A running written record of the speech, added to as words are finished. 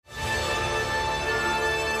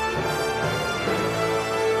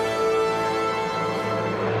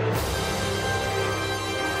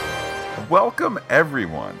Welcome,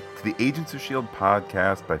 everyone, to the Agents of S.H.I.E.L.D.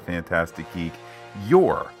 podcast by Fantastic Geek,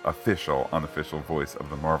 your official, unofficial voice of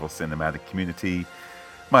the Marvel Cinematic Community.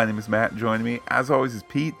 My name is Matt, and joining me, as always, is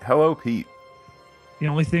Pete. Hello, Pete. The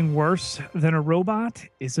only thing worse than a robot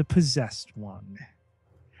is a possessed one.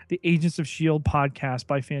 The Agents of S.H.I.E.L.D. podcast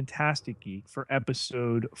by Fantastic Geek for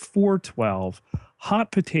episode 412,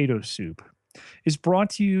 Hot Potato Soup, is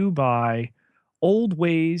brought to you by Old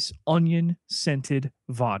Ways Onion Scented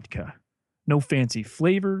Vodka. No fancy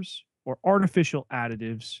flavors or artificial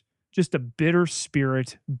additives, just a bitter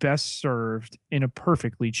spirit best served in a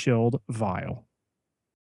perfectly chilled vial.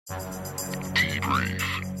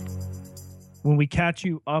 When we catch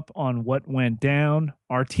you up on what went down,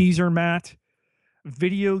 our teaser, Matt,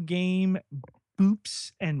 video game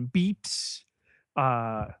boops and beeps,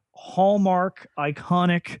 Hallmark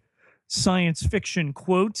iconic science fiction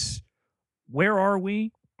quotes. Where are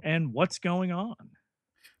we and what's going on?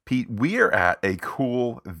 Pete, we are at a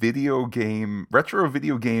cool retro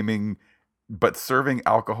video gaming, but serving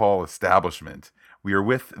alcohol establishment. We are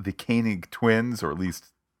with the Koenig twins, or at least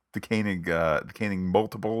the Koenig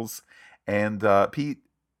multiples. And Pete,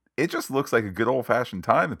 it just looks like a good old-fashioned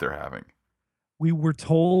time that they're having. We were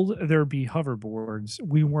told there'd be hoverboards.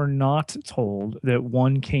 We were not told that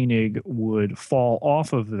one Koenig would fall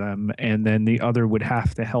off of them and then the other would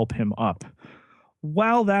have to help him up.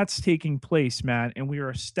 While that's taking place, Matt, and we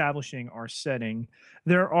are establishing our setting,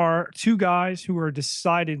 there are two guys who are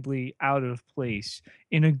decidedly out of place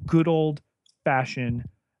in a good old-fashioned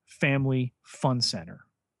family fun center.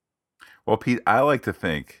 Well, Pete, I like to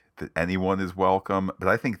think that anyone is welcome, but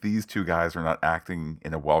I think these two guys are not acting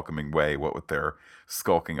in a welcoming way, what with their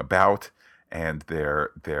skulking about and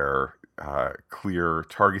their clear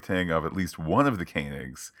targeting of at least one of the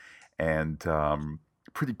Koenigs. And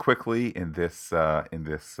pretty quickly in this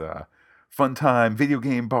fun time video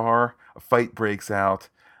game bar, a fight breaks out.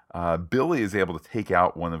 Billy is able to take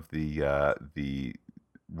out one of the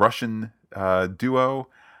Russian duo,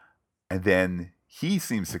 and then he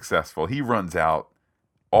seems successful. He runs out,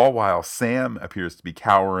 all while Sam appears to be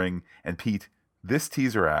cowering. And Pete, this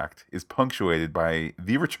teaser act is punctuated by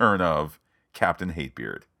the return of Captain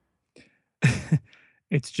Hatebeard.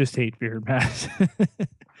 It's just Hatebeard, Matt.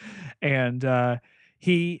 And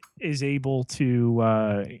he is able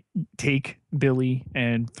to take Billy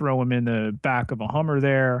and throw him in the back of a Hummer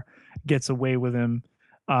there, gets away with him,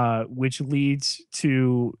 which leads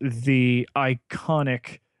to the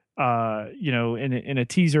iconic, in a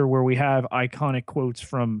teaser where we have iconic quotes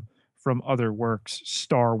from other works,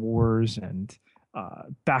 Star Wars and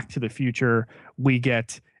Back to the Future. We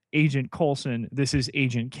get Agent Coulson. This is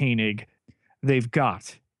Agent Koenig. They've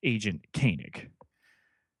got Agent Koenig.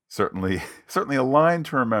 Certainly a line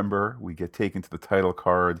to remember. We get taken to the title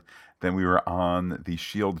card. Then we were on the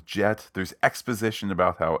S.H.I.E.L.D. jet. There's exposition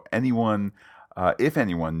about how anyone, if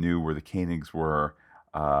anyone knew where the Koenigs were,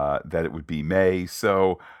 that it would be May.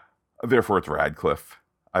 So therefore it's Radcliffe.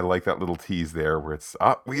 I like that little tease there where it's,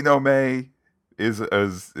 we know May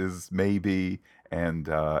is maybe,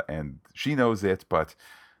 and she knows it, but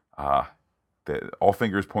all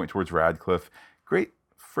fingers point towards Radcliffe. Great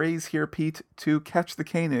phrase here, Pete. To catch the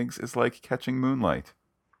Koenigs is like catching moonlight.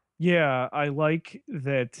 Yeah, I like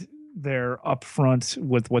that they're upfront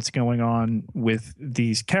with what's going on with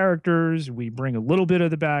these characters. We bring a little bit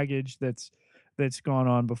of the baggage that's gone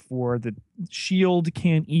on before. The S.H.I.E.L.D.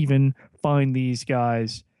 can't even find these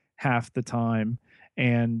guys half the time.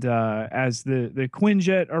 And as the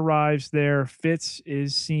Quinjet arrives there, Fitz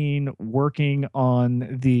is seen working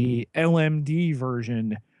on the LMD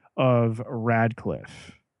version of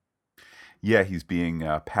Radcliffe. Yeah, he's being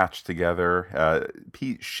patched together.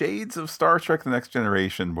 Pete, shades of Star Trek: The Next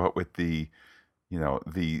Generation, what with the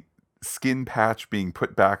skin patch being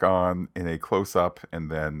put back on in a close up, and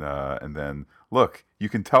then look, you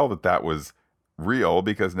can tell that was real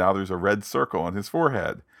because now there's a red circle on his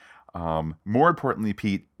forehead. More importantly,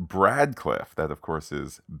 Pete, Bradcliffe, that of course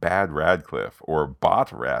is Bad Radcliffe or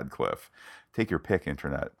Bot Radcliffe. Take your pick,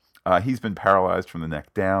 internet. He's been paralyzed from the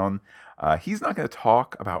neck down. He's not going to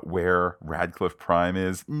talk about where Radcliffe Prime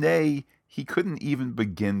is. Nay, he couldn't even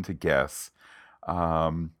begin to guess.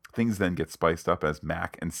 Things then get spiced up as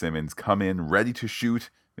Mac and Simmons come in ready to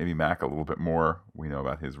shoot. Maybe Mac a little bit more. We know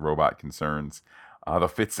about his robot concerns. The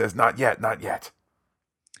Fitz says, not yet, not yet.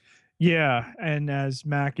 Yeah, and as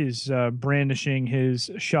Mac is brandishing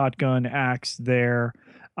his shotgun axe there,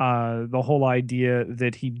 the whole idea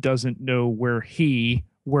that he doesn't know where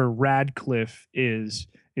Radcliffe is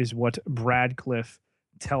what Bradcliffe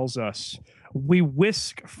tells us. We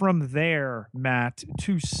whisk from there, Matt,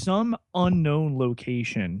 to some unknown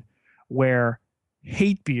location where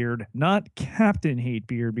Hatebeard, not Captain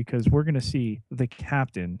Hatebeard, because we're going to see the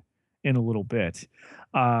captain in a little bit,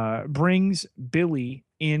 brings Billy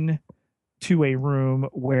in to a room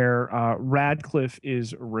where Radcliffe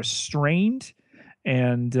is restrained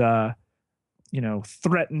and,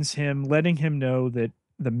 threatens him, letting him know that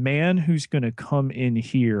the man who's going to come in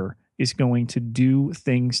here is going to do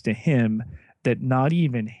things to him that not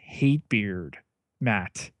even Hatebeard,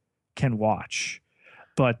 Matt, can watch.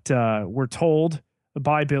 But we're told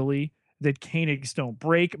by Billy that Koenigs don't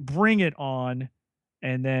break, bring it on.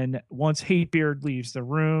 And then once Hatebeard leaves the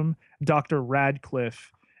room, Dr.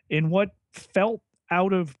 Radcliffe, in what felt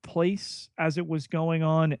out of place as it was going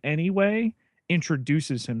on anyway,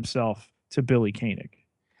 introduces himself to Billy Koenig.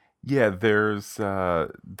 Yeah, there's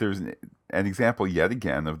an example yet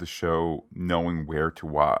again of the show knowing where to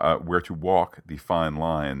walk the fine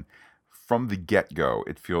line from the get go.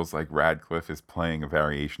 It feels like Radcliffe is playing a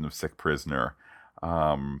variation of sick prisoner.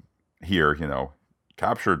 Um, Here,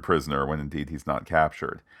 captured prisoner when indeed he's not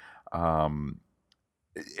captured. Um,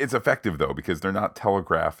 it's effective though because they're not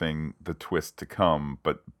telegraphing the twist to come,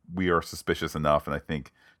 but we are suspicious enough, and I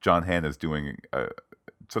think John Hannah is doing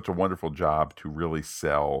such a wonderful job to really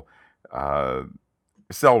uh,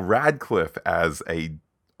 sell Radcliffe as a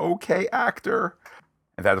okay actor,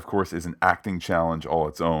 and that of course is an acting challenge all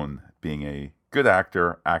its own, being a good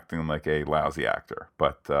actor acting like a lousy actor.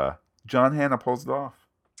 But John Hannah pulls it off.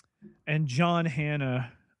 And John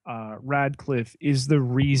Hannah, Radcliffe, is the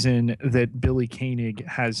reason that Billy Koenig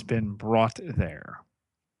has been brought there.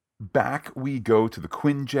 Back we go to the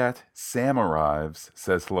Quinjet. Sam arrives,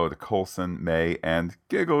 says hello to Coulson, May, and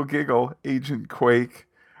giggle, giggle, Agent Quake.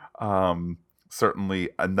 Certainly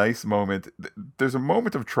a nice moment. There's a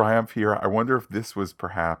moment of triumph here. I wonder if this was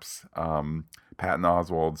perhaps Patton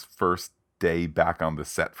Oswalt's first day back on the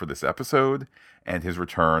set for this episode, and his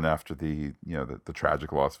return after the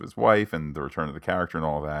tragic loss of his wife and the return of the character and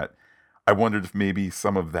all that. I wondered if maybe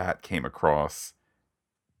some of that came across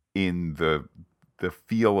in the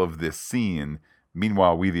feel of this scene.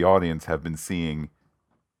 Meanwhile, we, the audience, have been seeing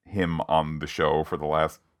him on the show for the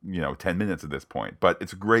last 10 minutes at this point. But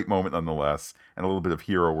it's a great moment nonetheless, and a little bit of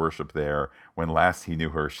hero worship there. When last he knew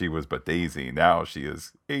her, she was but Daisy. Now she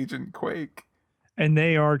is Agent Quake. And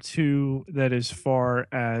they are two that, as far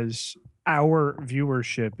as our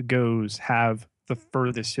viewership goes, have the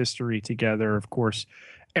furthest history together. Of course,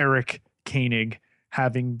 Eric Koenig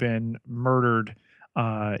having been murdered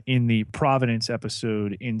in the Providence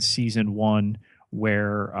episode in season 1,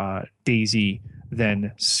 where Daisy,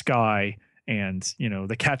 then Sky, and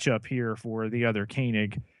the catch up here for the other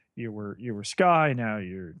Koenig. You were Sky, now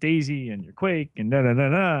you're Daisy, and you're Quake, and da da da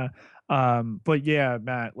da. But yeah,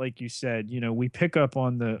 Matt, like you said, we pick up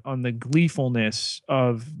on the gleefulness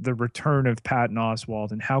of the return of Patton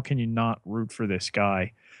Oswalt, and how can you not root for this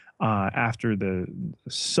guy after the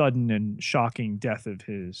sudden and shocking death of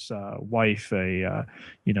his wife, a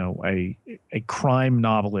crime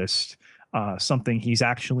novelist, something he's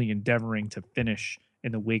actually endeavoring to finish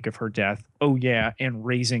in the wake of her death. Oh yeah, and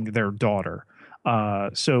raising their daughter.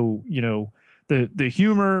 So the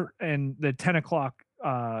humor and the 10 o'clock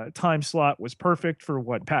time slot was perfect for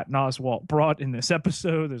what Patton Oswalt brought in this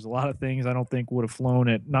episode. There's a lot of things I don't think would have flown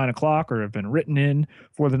at 9 o'clock or have been written in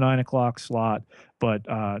for the 9 o'clock slot. But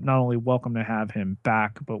not only welcome to have him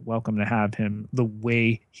back, but welcome to have him the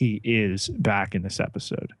way he is back in this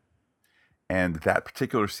episode. And that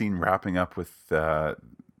particular scene wrapping up with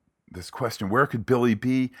this question, where could Billy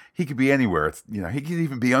be? He could be anywhere. He could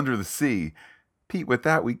even be under the sea. Pete, with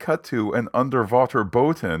that, we cut to an underwater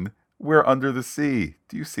boaten. We're under the sea.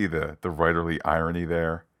 Do you see the writerly irony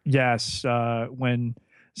there? Yes, when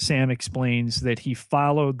Sam explains that he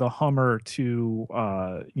followed the Hummer to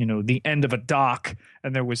the end of a dock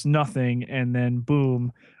and there was nothing, and then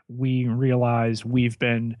boom, we realize we've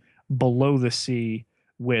been below the sea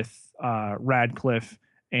with Radcliffe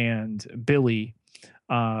and Billy.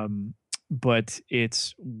 But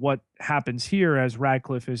it's what happens here as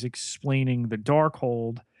Radcliffe is explaining the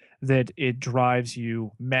Darkhold that it drives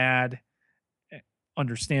you mad.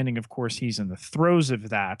 Understanding, of course, he's in the throes of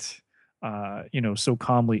that, so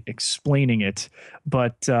calmly explaining it.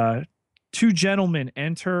 But two gentlemen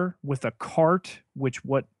enter with a cart, which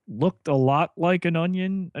what looked a lot like an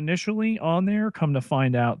onion initially on there. Come to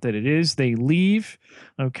find out that it is. They leave.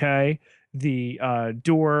 Okay. The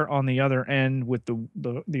door on the other end with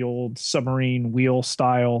the old submarine wheel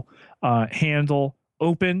style handle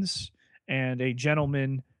opens, and a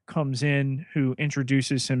gentleman comes in who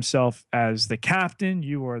introduces himself as the captain.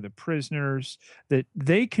 You are the prisoners, that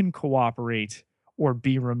they can cooperate or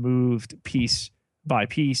be removed piece by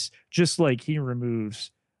piece, just like he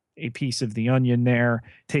removes a piece of the onion there,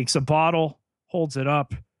 takes a bottle, holds it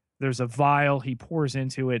up. There's a vial. He pours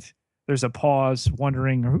into it. There's a pause,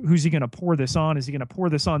 wondering who's he going to pour this on? Is he going to pour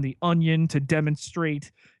this on the onion to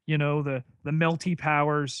demonstrate, the melty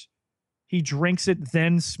powers? He drinks it,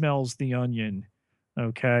 then smells the onion.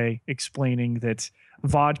 Okay, explaining that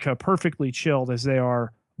vodka perfectly chilled as they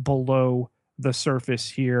are below the surface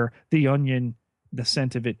here. The onion, the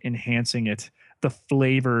scent of it enhancing it. The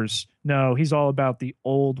flavors. No, he's all about the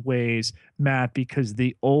old ways, Matt, because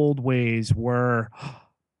the old ways were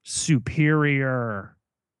superior.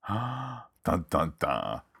 Dun dun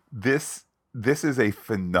dun. This is a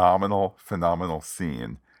phenomenal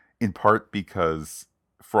scene, in part because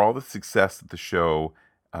for all the success that the show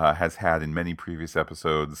has had in many previous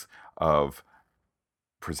episodes of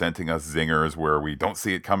presenting us zingers where we don't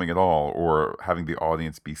see it coming at all, or having the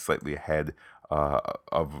audience be slightly ahead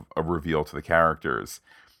of a reveal to the characters.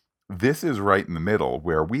 This is right in the middle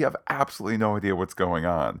where we have absolutely no idea what's going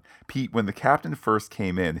on. Pete, when the captain first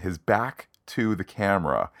came in, his back to the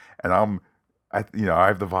camera, and I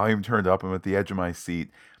have the volume turned up. I'm at the edge of my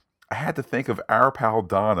seat. I had to think of our pal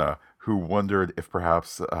Donna, who wondered if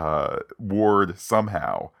perhaps Ward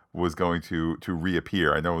somehow was going to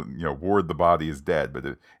reappear. I know, Ward the body is dead,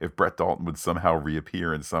 but if Brett Dalton would somehow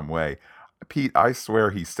reappear in some way. Pete, I swear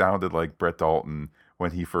he sounded like Brett Dalton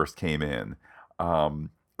when he first came in.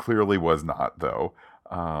 Clearly was not, though.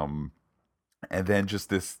 And then just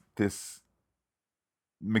this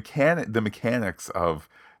the mechanics of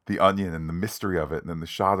the onion and the mystery of it, and then the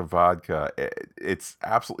shot of vodka. It's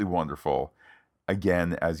absolutely wonderful.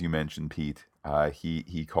 Again, as you mentioned, Pete,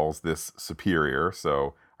 he calls this superior.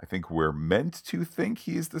 So I think we're meant to think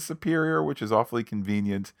he's the superior, which is awfully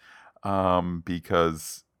convenient,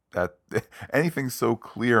 because that anything so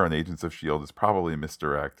clear on Agents of S.H.I.E.L.D. is probably a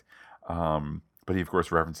misdirect. But he, of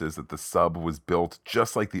course, references that the sub was built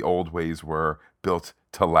just like the old ways were, built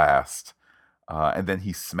to last. And then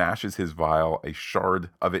he smashes his vial, a shard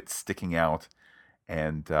of it sticking out,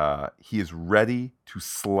 and he is ready to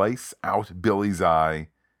slice out Billy's eye.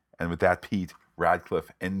 And with that, Pete,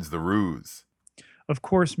 Radcliffe ends the ruse. Of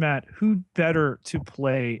course, Matt, who better to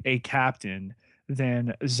play a captain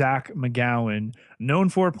than Zach McGowan, known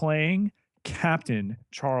for playing Captain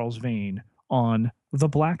Charles Vane on The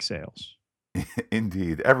Black Sails.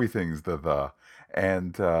 Indeed, everything's the,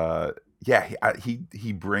 and yeah,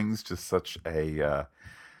 he brings just such a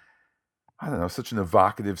I don't know, such an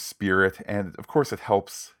evocative spirit, and of course it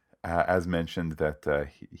helps, as mentioned, that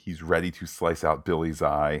he's ready to slice out Billy's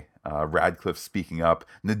eye. Radcliffe speaking up.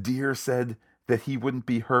 Nadir said that he wouldn't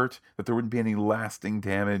be hurt, that there wouldn't be any lasting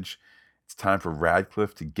damage. It's time for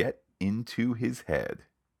Radcliffe to get into his head.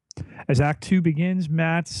 As Act 2 begins,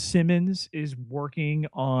 Matt Simmons is working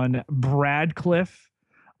on Bradcliffe,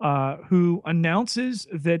 who announces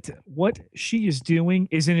that what she is doing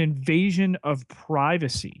is an invasion of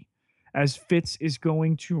privacy, as Fitz is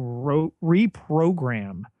going to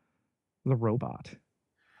reprogram the robot.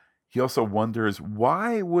 He also wonders,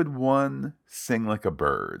 why would one sing like a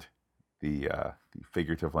bird? The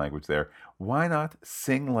figurative language there. Why not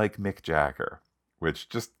sing like Mick Jagger? Which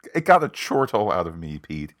it got a chortle out of me,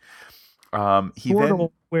 Pete.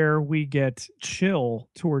 Chortle, where we get chill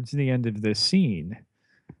towards the end of this scene.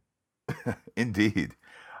 Indeed.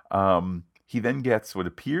 He then gets what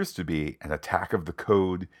appears to be an attack of the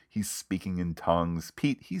code. He's speaking in tongues.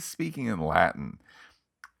 Pete, he's speaking in Latin.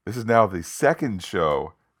 This is now the second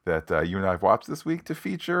show that you and I have watched this week to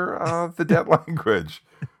feature the dead language.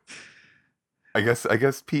 I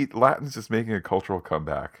guess, Pete, Latin's just making a cultural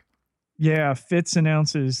comeback. Yeah, Fitz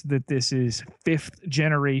announces that this is 5th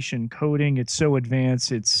generation coding. It's so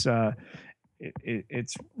advanced. It's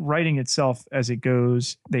writing itself as it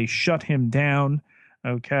goes. They shut him down.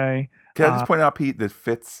 Okay. Can I just point out, Pete, that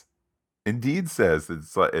Fitz indeed says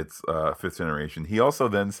it's 5th generation. He also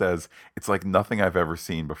then says it's like nothing I've ever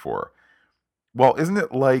seen before. Well, isn't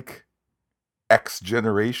it like X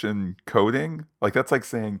generation coding? Like, that's like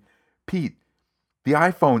saying, Pete, the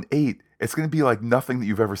iPhone 8, it's going to be like nothing that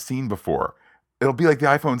you've ever seen before. It'll be like the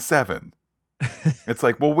iPhone 7. It's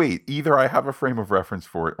like, well, wait, either I have a frame of reference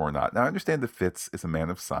for it or not. Now, I understand that Fitz is a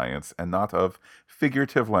man of science and not of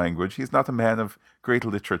figurative language. He's not a man of great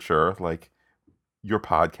literature like your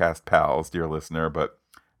podcast pals, dear listener, but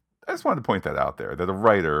I just wanted to point that out there, that a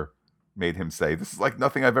writer made him say, this is like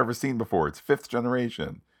nothing I've ever seen before. It's 5th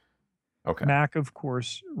generation. Okay. Mac, of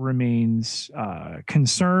course, remains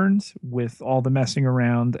concerned with all the messing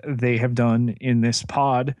around they have done in this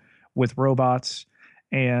pod with robots.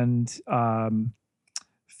 And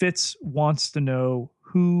Fitz wants to know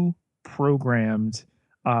who programmed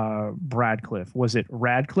Bradcliffe? Was it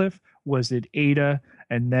Radcliffe? Was it Ada?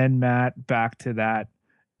 And then Matt, back to that,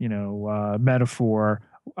 metaphor,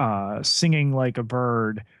 singing like a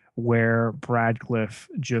bird, where Bradcliffe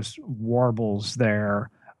just warbles there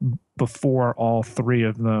before all three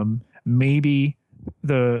of them. Maybe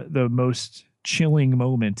the most chilling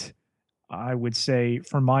moment, I would say,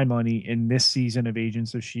 for my money, in this season of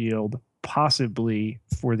Agents of Shield, possibly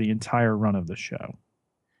for the entire run of the show.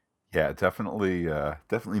 Yeah, definitely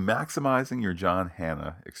maximizing your John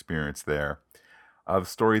Hannah experience there. The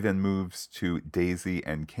story then moves to Daisy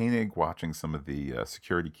and Koenig watching some of the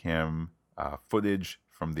security cam footage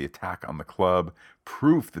from the attack on the club.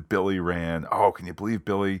 Proof that Billy ran. Oh, can you believe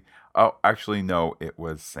Billy? Oh, actually, no, it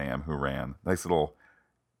was Sam who ran. Nice little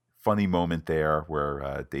funny moment there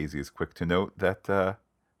where Daisy is quick to note that the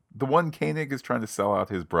one Koenig is trying to sell out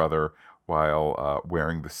his brother while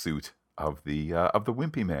wearing the suit of the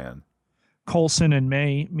Wimpy Man. Coulson and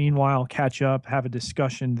May, meanwhile, catch up, have a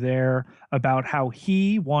discussion there about how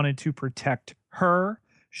he wanted to protect her.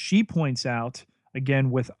 She points out,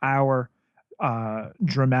 again, with our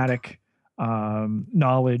dramatic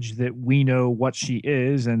knowledge, that we know what she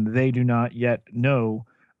is and they do not yet know,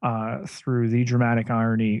 through the dramatic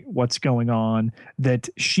irony, what's going on, that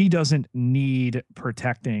she doesn't need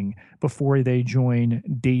protecting, before they join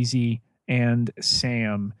Daisy and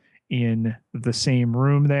Sam in the same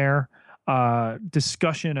room there.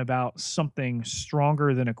 Discussion about something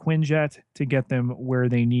stronger than a Quinjet to get them where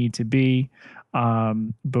they need to be,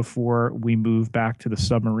 before we move back to the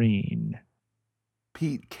submarine.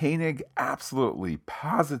 Pete, Koenig absolutely,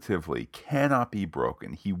 positively cannot be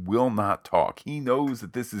broken. He will not talk. He knows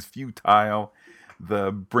that this is futile.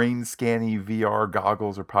 The brain scanny VR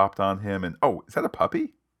goggles are popped on him, and oh, is that a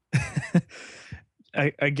puppy?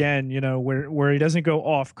 Again, where he doesn't go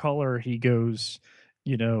off color, he goes,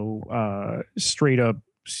 straight up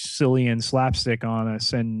silly and slapstick on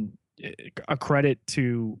us. And a credit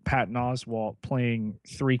to Patton Oswalt playing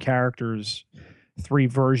three characters, three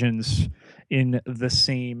versions in the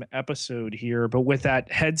same episode here, but with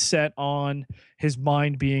that headset on, his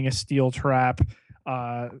mind being a steel trap. What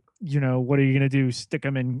are you gonna do? Stick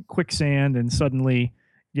him in quicksand, and suddenly,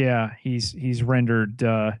 yeah, he's rendered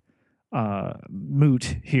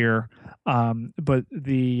moot here. But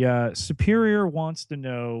the superior wants to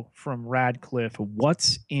know from Radcliffe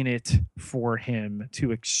what's in it for him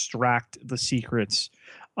to extract the secrets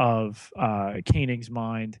of Koenig's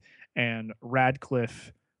mind, and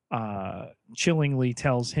Radcliffe chillingly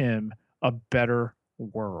tells him a better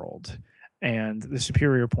world. And the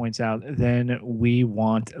superior points out, then we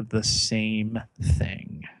want the same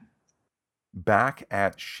thing. Back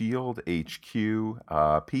at Shield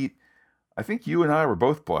HQ, Pete, I think you and I were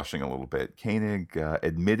both blushing a little bit. Koenig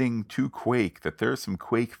admitting to Quake that there's some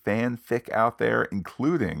Quake fanfic out there,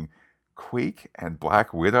 including Quake and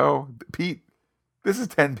Black Widow. Pete, this is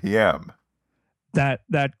 10 p.m. That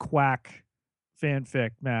quack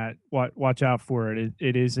fanfic, Matt, watch out for it.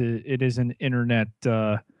 It is an internet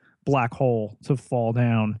black hole to fall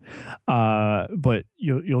down, but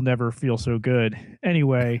you'll never feel so good.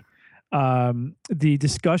 Anyway, the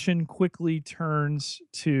discussion quickly turns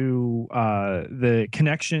to the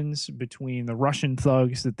connections between the Russian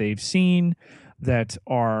thugs that they've seen, that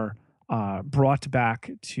are brought back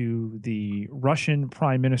to the Russian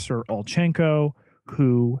Prime Minister Olchenko,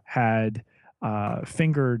 who had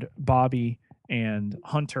fingered Bobby and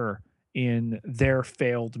Hunter in their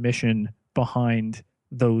failed mission behind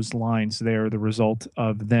those lines. They're the result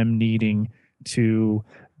of them needing to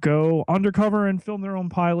go undercover and film their own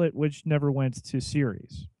pilot, which never went to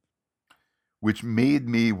series. Which made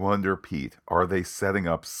me wonder, Pete, are they setting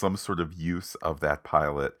up some sort of use of that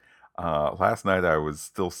pilot? Last night I was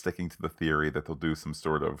still sticking to the theory that they'll do some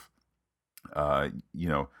sort of,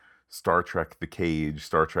 Star Trek The Cage,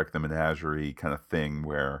 Star Trek The Menagerie kind of thing,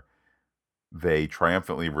 where they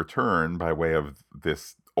triumphantly return by way of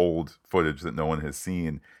this old footage that no one has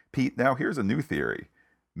seen. Pete, now here's a new theory.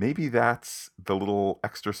 Maybe that's the little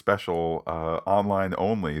extra special online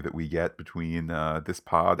only that we get between this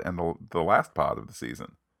pod and the last pod of the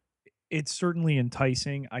season. It's certainly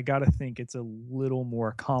enticing. I got to think it's a little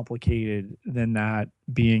more complicated than that,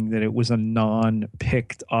 being that it was a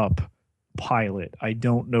non-picked up pilot. I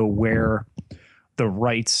don't know where the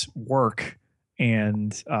rights work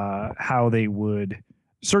and how they would.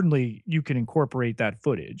 Certainly, you can incorporate that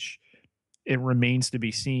footage. It remains to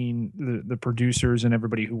be seen, the producers and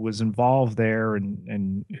everybody who was involved there,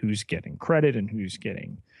 and who's getting credit and who's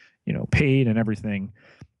getting, paid and everything.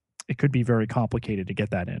 It could be very complicated to get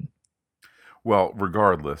that in. Well,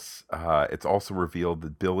 regardless, it's also revealed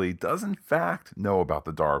that Billy does in fact know about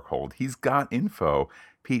the Darkhold. He's got info.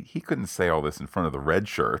 Pete, he couldn't say all this in front of the red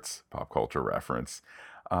shirts, pop culture reference.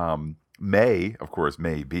 May, of course,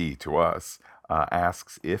 May be to us,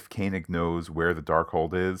 asks if Koenig knows where the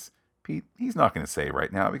Darkhold is. Pete, he's not going to say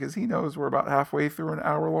right now because he knows we're about halfway through an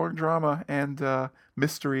hour-long drama, and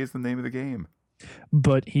mystery is the name of the game.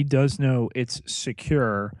 But he does know it's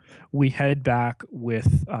secure. We head back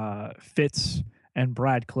with Fitz and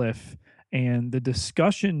Bradcliffe, and the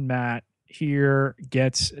discussion, Matt, here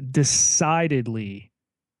gets decidedly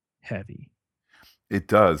heavy. It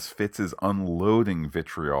does. Fitz is unloading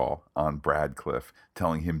vitriol on Bradcliffe,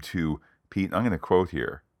 telling him to, Pete, I'm going to quote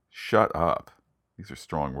here, shut up. These are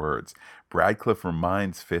strong words. Bradcliffe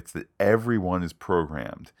reminds Fitz that everyone is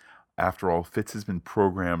programmed. After all, Fitz has been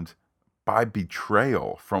programmed by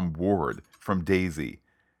betrayal from Ward, from Daisy.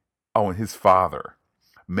 Oh, and his father.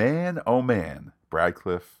 Man, oh man,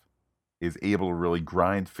 Bradcliffe is able to really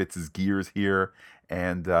grind Fitz's gears here.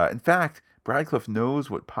 And in fact, Bradcliffe knows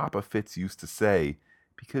what Papa Fitz used to say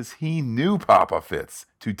because he knew Papa Fitz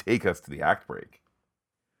to take us to the act break.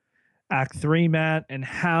 Act 3, Matt, and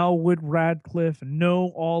how would Radcliffe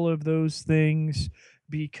know all of those things?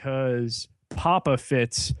 Because Papa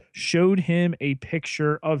Fitz showed him a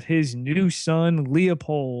picture of his new son,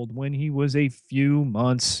 Leopold, when he was a few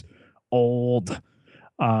months old.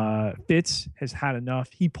 Fitz has had enough.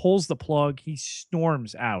 He pulls the plug. He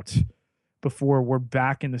storms out before we're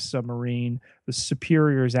back in the submarine. The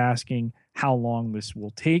superior is asking how long this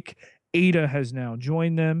will take. Ada has now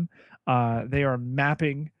joined them. They are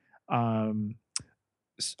mapping Billy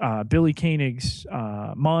Koenig's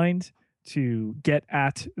mind to get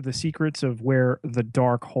at the secrets of where the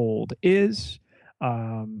Darkhold is.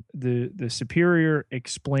 The superior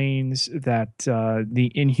explains that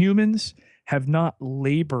the Inhumans have not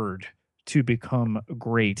labored to become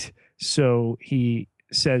great, so he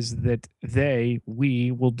says that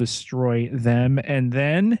we will destroy them, and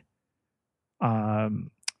then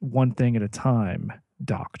one thing at a time,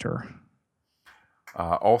 Doctor.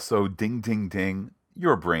 Also, ding, ding, ding.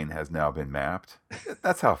 Your brain has now been mapped.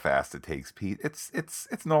 That's how fast it takes, Pete. It's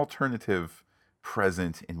an alternative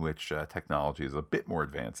present in which technology is a bit more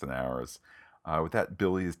advanced than ours. With that,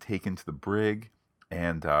 Billy is taken to the brig,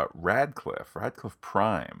 and Radcliffe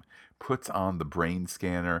Prime, puts on the brain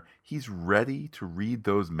scanner. He's ready to read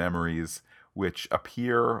those memories, which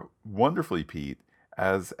appear wonderfully, Pete,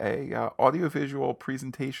 as a audiovisual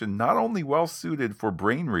presentation, not only well suited for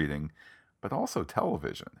brain reading, but also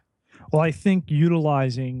television. Well, I think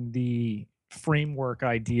utilizing the framework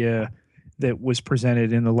idea that was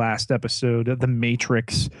presented in the last episode of The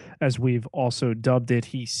Matrix, as we've also dubbed it,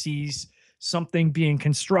 he sees something being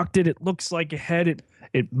constructed. It looks like a head.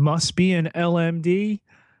 It must be an LMD.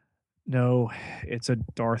 No, it's a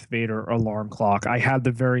Darth Vader alarm clock. I had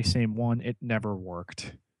the very same one. It never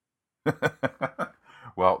worked.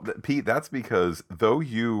 Well, Pete, that's because though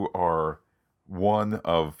you are one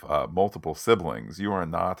of multiple siblings, you are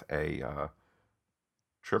not a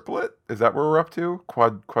triplet. Is that where we're up to?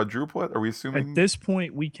 Quadruplet? Are we assuming? At this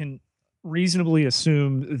point, we can reasonably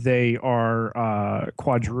assume they are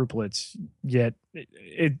quadruplets. Yet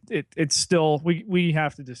it's still we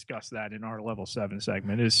have to discuss that in our level 7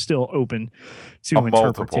 segment. It is still open to a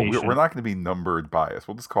multiple. interpretation. We're not going to be numbered bias.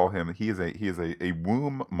 We'll just call him. He is a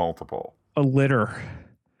womb multiple. A litter.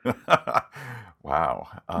 Wow.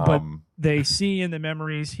 But they see in the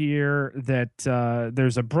memories here that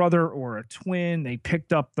there's a brother or a twin. They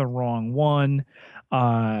picked up the wrong one.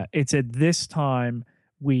 It's at this time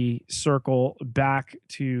we circle back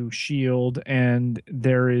to S.H.I.E.L.D., and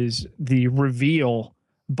there is the reveal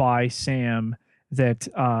by Sam that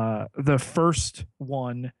the first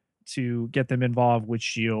one to get them involved with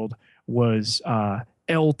S.H.I.E.L.D. was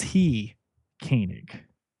L.T. Koenig.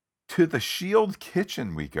 To the S.H.I.E.L.D.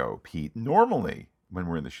 kitchen we go, Pete. Normally, when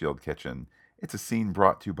we're in the S.H.I.E.L.D. kitchen, it's a scene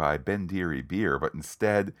brought to you by Ben Deary beer, but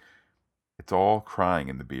instead, it's all crying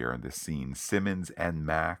in the beer in this scene. Simmons and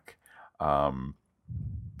Mac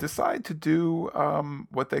decide to do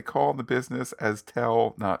what they call in the business as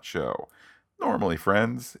tell, not show. Normally,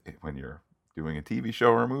 friends, when you're doing a TV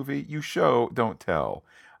show or a movie, you show, don't tell.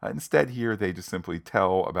 Instead, here, they just simply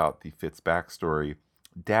tell about the Fitz backstory.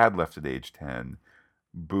 Dad left at age 10.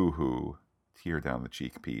 Boo-hoo. Tear down the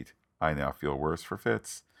cheek, Pete. I now feel worse for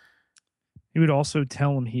Fitz. He would also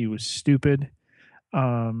tell him he was stupid.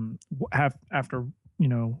 After,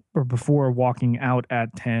 or before walking out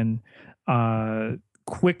at 10.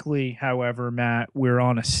 Quickly, however, Matt, we're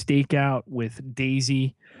on a stakeout with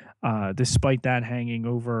Daisy, despite that hanging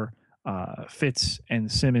over Fitz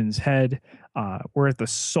and Simmons' head. We're at the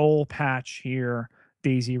soul patch here.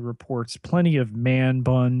 Daisy reports plenty of man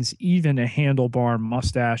buns, even a handlebar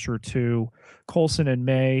mustache or two. Coulson and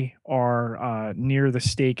May are near the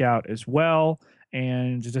stakeout as well,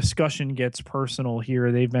 and the discussion gets personal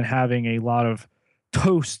here. They've been having a lot of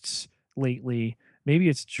toasts lately. Maybe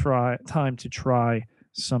it's time to try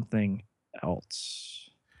something else.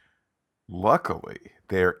 Luckily,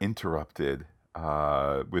 they're interrupted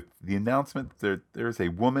with the announcement that there's a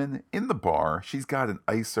woman in the bar. She's got an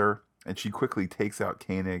icer, and she quickly takes out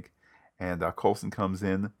Koenig, and Coulson comes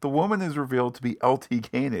in. The woman is revealed to be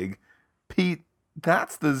LT Koenig. Pete,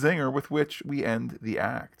 that's the zinger with which we end the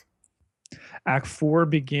act. Act 4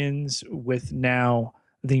 begins with now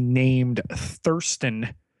the named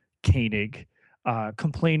Thurston Koenig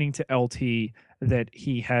complaining to LT that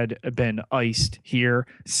he had been iced here.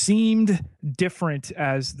 Seemed different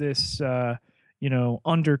as this,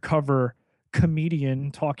 undercover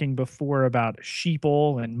comedian talking before about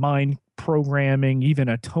sheeple and mind programming, even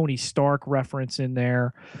a Tony Stark reference in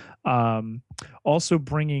there. Also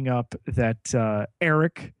bringing up that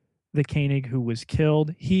Eric, the Koenig who was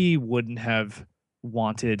killed, he wouldn't have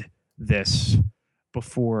wanted this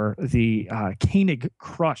before the Koenig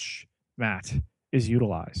crush, Matt, is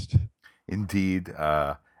utilized. Indeed,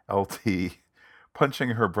 LT punching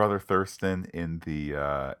her brother Thurston in the,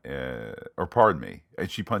 or pardon me,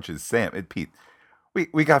 and she punches Sam. Pete,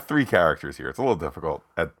 we got three characters here. It's a little difficult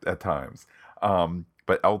at times.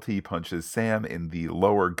 But LT punches Sam in the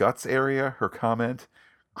lower guts area. Her comment,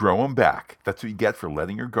 grow 'em back. That's what you get for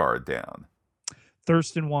letting your guard down.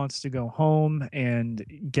 Thurston wants to go home and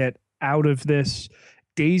get out of this.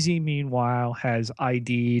 Daisy, meanwhile, has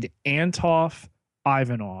ID'd Antov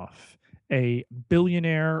Ivanov, a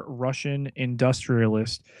billionaire Russian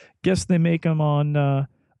industrialist. Guess they make him on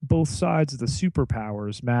both sides of the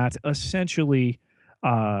superpowers, Matt. Essentially,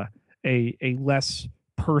 a less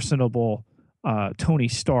personable Tony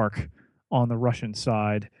Stark on the Russian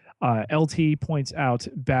side. LT points out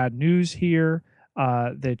bad news here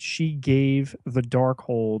that she gave the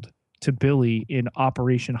Darkhold to Billy in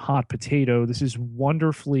Operation Hot Potato. This is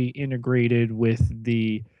wonderfully integrated with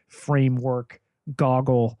the framework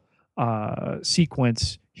goggle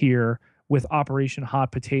sequence here with Operation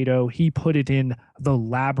Hot Potato. He put it in the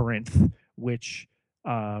labyrinth, which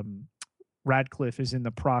Radcliffe is in the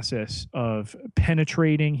process of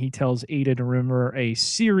penetrating. He tells Ada to remember a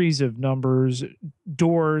series of numbers,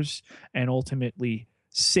 doors, and ultimately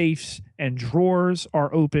safes and drawers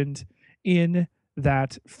are opened in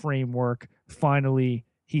that framework. Finally,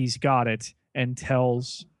 he's got it and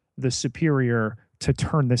tells the superior to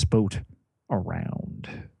turn this boat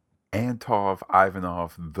around. Antov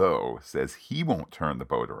Ivanov, though, says he won't turn the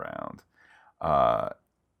boat around.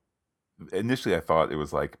 Initially, I thought it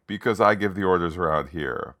was like, because I give the orders around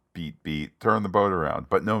here, beat, turn the boat around.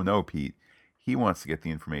 But no, Pete. He wants to get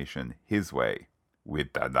the information his way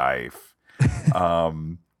with the knife.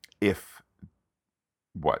 If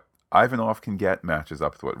what Ivanov can get matches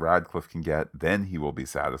up to what Radcliffe can get, then he will be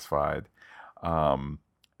satisfied. And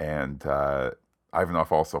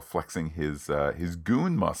Ivanov also flexing his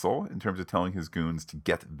goon muscle in terms of telling his goons to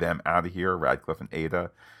get them out of here, Radcliffe and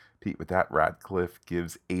Ada. Pete, with that, Radcliffe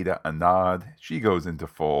gives Ada a nod. She goes into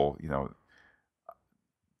full,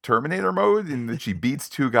 Terminator mode, in that she beats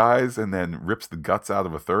two guys and then rips the guts out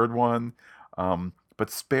of a third one,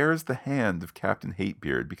 but spares the hand of Captain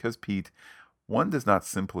Hatebeard because, Pete, one does not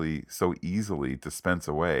simply so easily dispense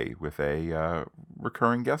away with a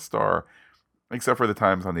recurring guest star, except for the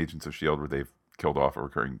times on Agents of S.H.I.E.L.D. where they've killed off a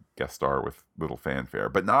recurring guest star with little fanfare.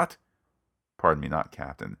 But not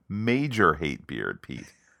Captain, Major Hatebeard,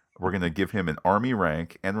 Pete. We're going to give him an army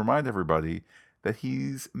rank and remind everybody that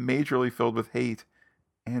he's majorly filled with hate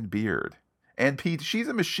and beard. And Pete, she's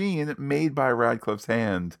a machine made by Radcliffe's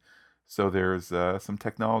hand, so there's some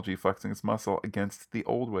technology flexing its muscle against the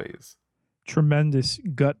old ways. Tremendous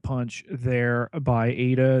gut punch there by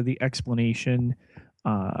Ada. The explanation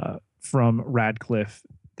from Radcliffe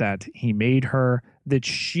that he made her, that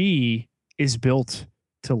she is built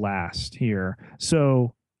to last here.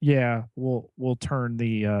 So yeah, we'll turn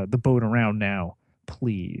the boat around now,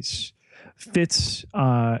 please. Fitz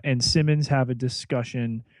and Simmons have a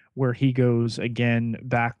discussion where he goes again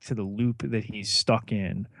back to the loop that he's stuck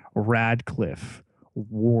in. Radcliffe,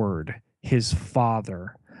 Ward, his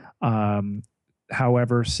father.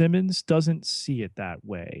 However, Simmons doesn't see it that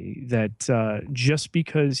way, that just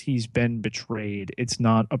because he's been betrayed, it's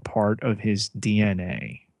not a part of his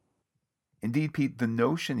DNA. Indeed, Pete, the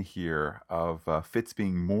notion here of Fitz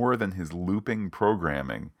being more than his looping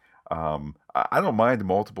programming. I don't mind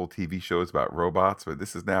multiple TV shows about robots, but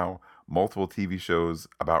this is now multiple TV shows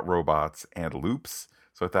about robots and loops.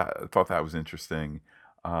 So I thought that was interesting.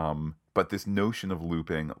 But this notion of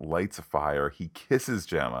looping lights a fire. He kisses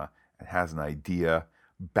Gemma and has an idea.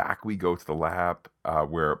 Back we go to the lab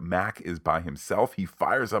where Mac is by himself. He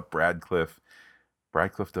fires up Radcliffe.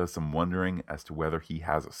 Radcliffe does some wondering as to whether he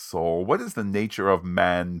has a soul. What is the nature of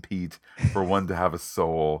man, Pete, for one to have a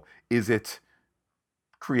soul? Is it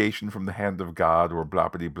creation from the hand of God or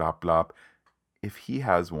bloppity blop blop? If he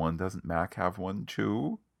has one, doesn't Mac have one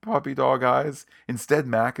too? Puppy dog eyes. Instead,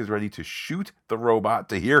 Mac is ready to shoot the robot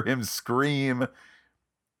to hear him scream.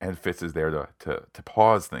 And Fitz is there to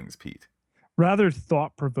pause things, Pete. Rather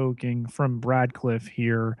thought provoking from Radcliffe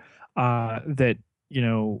here, that,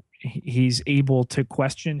 he's able to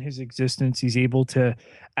question his existence. He's able to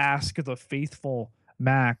ask the faithful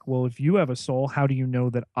Mac, well, if you have a soul, how do you know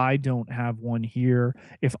that I don't have one here?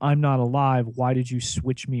 If I'm not alive, why did you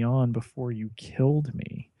switch me on before you killed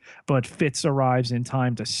me? But Fitz arrives in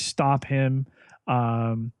time to stop him.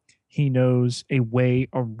 He knows a way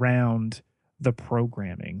around the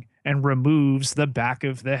programming and removes the back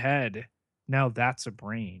of the head. Now that's a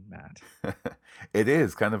brain, Matt. It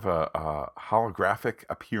is kind of a holographic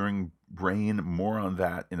appearing brain. More on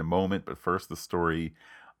that in a moment. But first, the story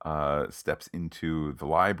steps into the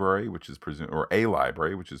library, which is a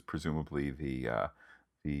library, which is presumably the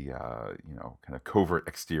kind of covert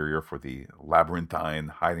exterior for the labyrinthine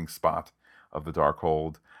hiding spot of the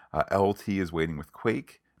Darkhold. LT is waiting with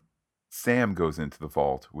Quake. Sam goes into the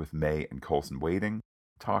vault with May and Coulson waiting,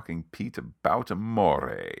 talking Pete about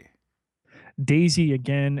Amore. Daisy,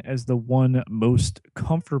 again, as the one most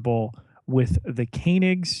comfortable with the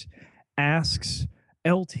Koenigs, asks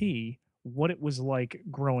LT what it was like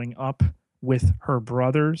growing up with her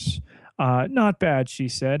brothers. Not bad, she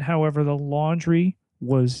said. However, the laundry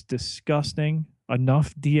was disgusting.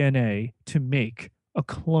 Enough DNA to make a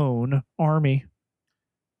clone army.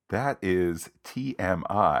 That is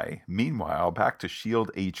TMI. Meanwhile, back to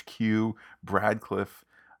SHIELD HQ, Radcliffe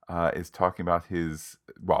is talking about his,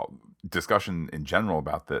 discussion in general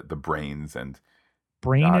about the brains and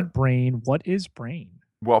Brain and brain. What is brain?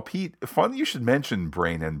 Well, Pete, funny you should mention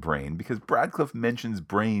brain and brain because Radcliffe mentions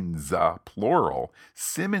brains, plural.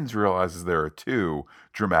 Simmons realizes there are two,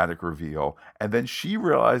 dramatic reveal. And then she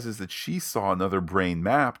realizes that she saw another brain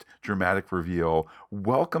mapped, dramatic reveal.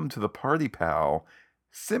 Welcome to the party, pal.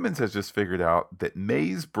 Simmons has just figured out that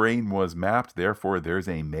May's brain was mapped, therefore there's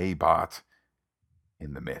a Maybot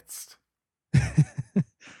in the midst.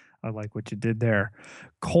 I like what you did there.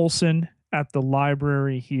 Coulson at the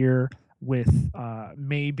library here with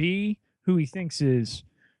Maybe, who he thinks is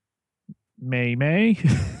May,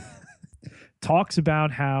 talks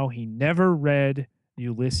about how he never read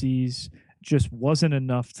Ulysses, just wasn't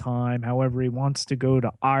enough time. However, he wants to go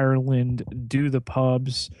to Ireland, do the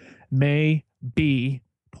pubs. May B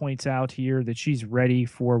points out here that she's ready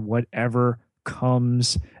for whatever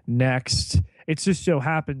comes next. It just so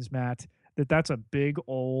happens, Matt, that that's a big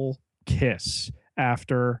ol' kiss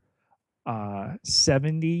after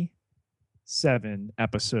 77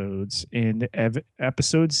 episodes. In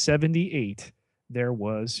episode 78, there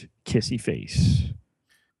was Kissy Face.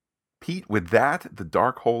 Pete, with that, the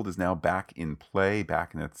Darkhold is now back in play,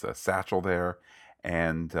 back in its satchel there,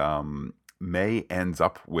 and May ends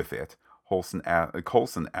up with it. Coulson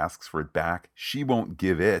asks for it back. She won't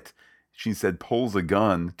give it. She said pulls a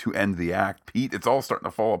gun to end the act. Pete, it's all starting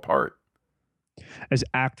to fall apart. As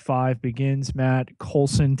Act 5 begins, Matt,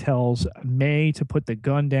 Coulson tells May to put the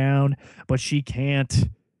gun down, but she can't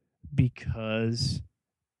because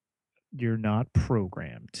you're not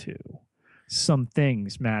programmed to. Some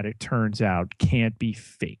things, Matt, it turns out, can't be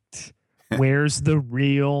faked. Where's the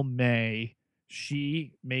real May?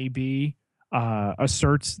 She maybe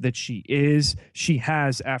asserts that she is. She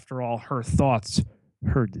has, after all, her thoughts,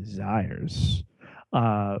 her desires.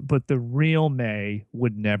 But the real May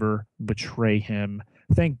would never betray him.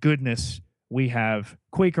 Thank goodness we have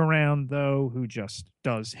Quake around, though, who just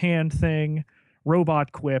does hand thing,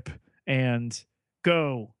 robot quip, and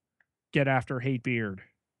go get after Hatebeard.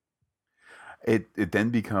 It then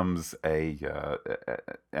becomes an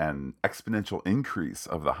exponential increase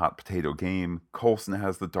of the hot potato game. Coulson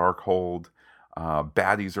has the Darkhold.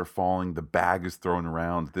 Baddies are falling. The bag is thrown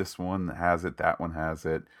around. This one has it. That one has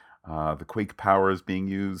it. The Quake power is being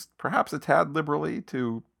used, perhaps a tad liberally,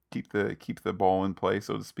 to keep the ball in play,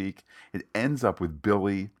 so to speak. It ends up with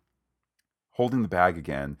Billy holding the bag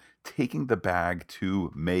again, taking the bag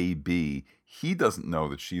to May B. He doesn't know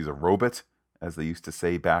that she's a robot, as they used to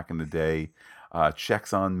say back in the day.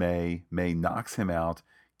 Checks on May. May knocks him out,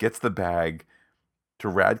 gets the bag to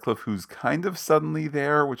Radcliffe, who's kind of suddenly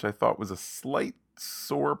there, which I thought was a slight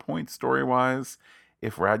sore point story wise.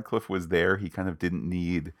 If Radcliffe was there, he kind of didn't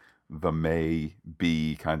need the May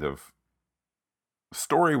be kind of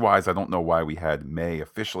story wise. I don't know why we had May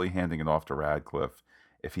officially handing it off to Radcliffe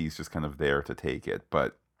if he's just kind of there to take it,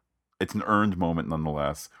 but it's an earned moment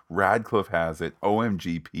nonetheless. Radcliffe has it.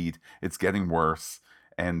 OMG, Pete, it's getting worse,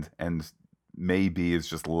 and Maybe is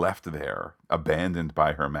just left there, abandoned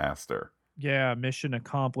by her master. Yeah, mission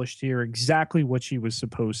accomplished here. Exactly what she was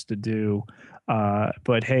supposed to do.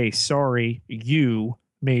 But hey, sorry, you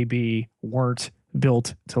maybe weren't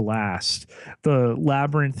built to last. The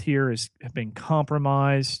labyrinth here has been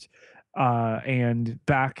compromised, and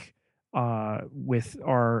back with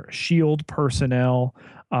our shield personnel.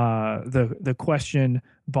 The question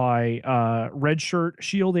by red shirt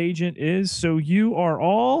shield agent is: so you are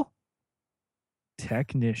all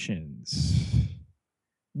technicians.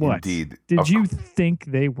 What? Indeed, Did you think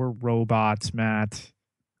they were robots, Matt?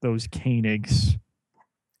 Those Koenigs.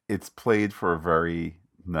 it's played for a very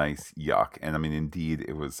nice yuck, and I mean, indeed,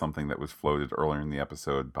 it was something that was floated earlier in the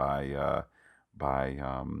episode by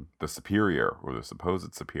the superior or the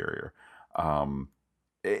supposed superior. Um,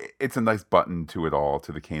 it's a nice button to it all,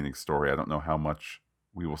 to the Koenig story. I don't know how much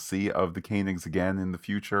we will see of the Koenigs again in the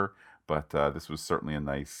future, but this was certainly a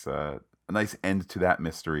nice end to that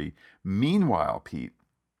mystery. Meanwhile, Pete,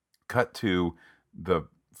 cut to the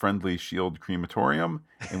friendly Shield crematorium,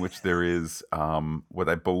 in which there is what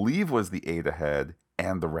I believe was the Ada head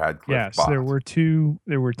and the Radcliffe Yes, bot. there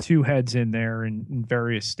were two heads in there in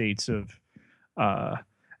various states of uh,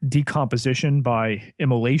 decomposition by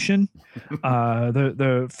immolation.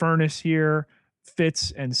 The furnace here,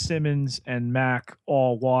 Fitz and Simmons and Mac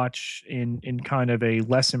all watch in kind of a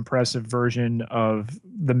less impressive version of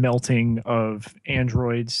the melting of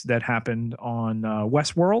androids that happened on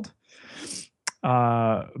Westworld.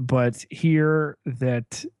 But here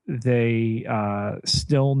that they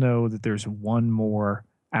still know that there's one more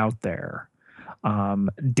out there.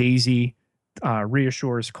 Daisy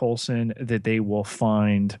reassures Coulson that they will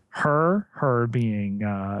find her being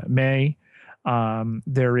May.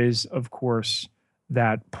 There is, of course,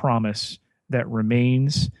 that promise that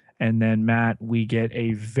remains. And then, Matt, we get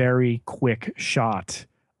a very quick shot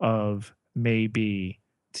of Maybe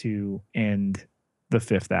to end the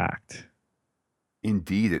fifth act.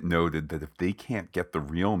 Indeed, it noted that if they can't get the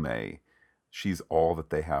real May, she's all that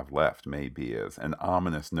they have left. Maybe is an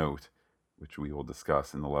ominous note, which we will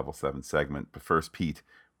discuss in the level 7 segment. But first, Pete,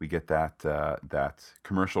 we get that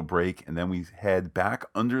commercial break, and then we head back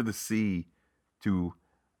under the sea to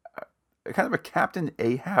kind of a Captain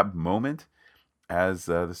Ahab moment, as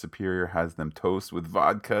the Superior has them toast with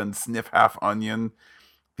vodka and sniff half onion.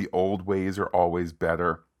 The old ways are always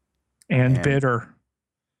better. And bitter.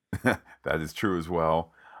 That is true as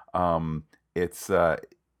well. It's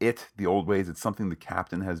the old ways. It's something the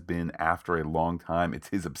captain has been after a long time. It's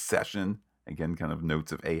his obsession. Again, kind of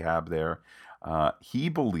notes of Ahab there. He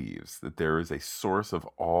believes that there is a source of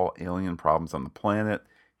all alien problems on the planet.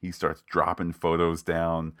 He starts dropping photos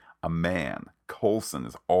down. A man, Coulson,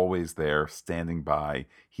 is always there, standing by.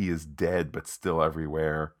 He is dead, but still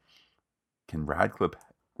everywhere. Can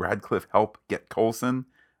Radcliffe help get Coulson?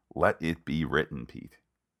 Let it be written, Pete.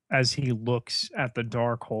 As he looks at the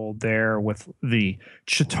Darkhold there with the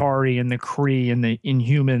Chitauri and the Kree and the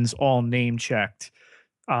Inhumans all name checked,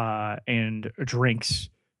 and drinks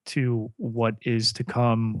to what is to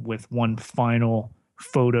come with one final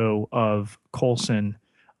photo of Coulson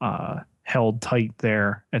held tight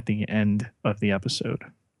there at the end of the episode.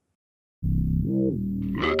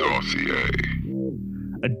 The dossier.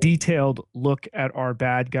 A detailed look at our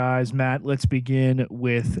bad guys. Matt, let's begin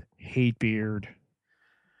with Hatebeard.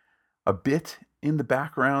 A bit in the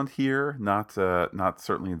background here, not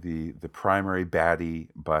certainly the primary baddie,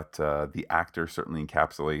 but the actor certainly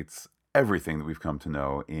encapsulates everything that we've come to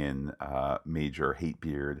know in Major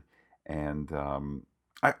Hatebeard. And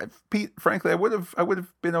Pete, frankly, I would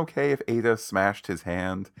have been okay if Ada smashed his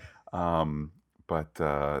hand, but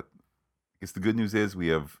I guess the good news is we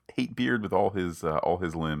have Hatebeard with all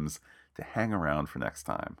his limbs to hang around for next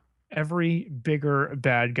time. Every bigger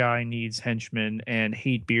bad guy needs henchmen, and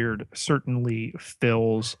Hatebeard certainly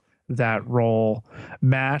fills that role.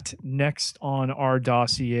 Matt, next on our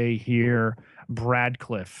dossier here,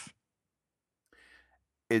 Radcliffe.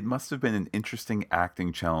 It must have been an interesting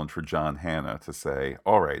acting challenge for John Hannah to say,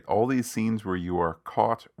 all right, all these scenes where you are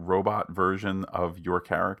caught robot version of your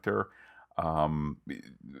character,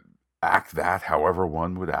 act that however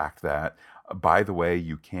one would act that. By the way,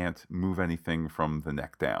 you can't move anything from the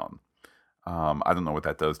neck down. I don't know what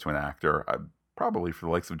that does to an actor. Probably for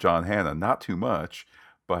the likes of John Hannah, not too much,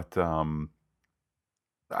 but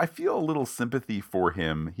I feel a little sympathy for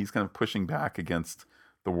him. He's kind of pushing back against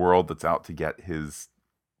the world that's out to get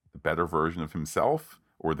the better version of himself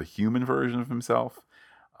or the human version of himself.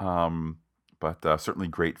 Um, but certainly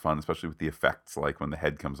great fun, especially with the effects, like when the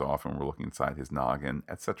head comes off and we're looking inside his noggin,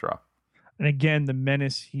 etc. And again, the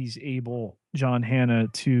menace he's able, John Hannah,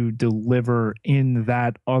 to deliver in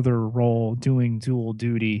that other role, doing dual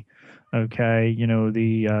duty. Okay, you know,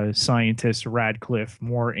 the scientist Radcliffe,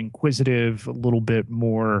 more inquisitive, a little bit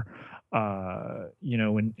more, you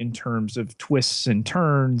know, in terms of twists and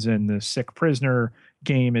turns, and the sick prisoner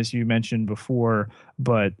game, as you mentioned before.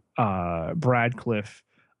 But Bradcliffe,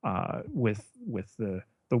 with the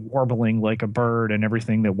warbling like a bird and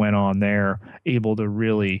everything that went on there, able to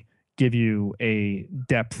really give you a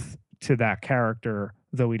depth to that character,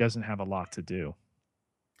 though he doesn't have a lot to do.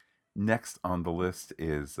 Next on the list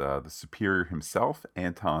is the Superior himself,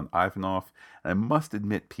 Anton Ivanov. And I must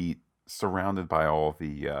admit, Pete, surrounded by all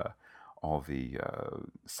the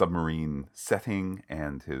submarine setting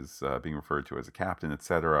and his being referred to as a captain,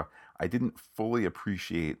 etc., I didn't fully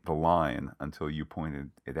appreciate the line until you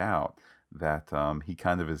pointed it out that he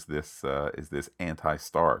kind of is this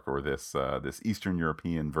anti-Stark, or this Eastern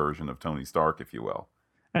European version of Tony Stark, if you will.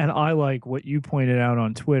 And I like what you pointed out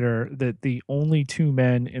on Twitter, that the only two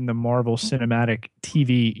men in the Marvel Cinematic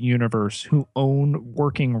TV universe who own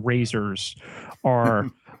working razors are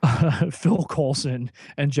Phil Coulson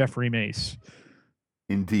and Jeffrey Mace.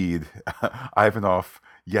 Indeed, Ivanov,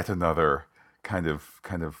 yet another kind of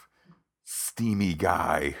steamy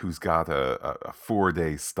guy who's got a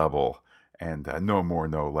 4-day stubble and no more,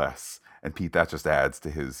 no less. And Pete, that just adds to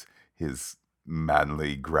his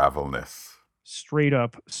manly gravelness. Straight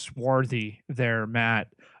up swarthy there, Matt.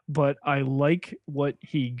 But I like what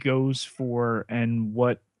he goes for, and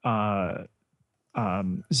what Zach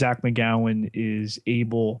McGowan is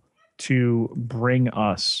able to bring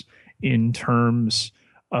us in terms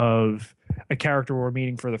of a character we're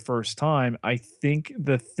meeting for the first time. I think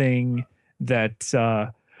the thing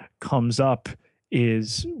that comes up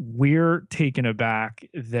is we're taken aback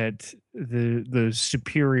that the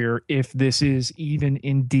superior, if this is even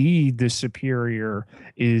indeed the superior,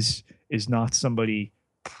 is not somebody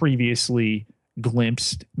previously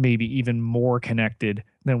glimpsed, maybe even more connected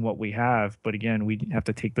than what we have. But again, we have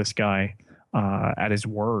to take this guy at his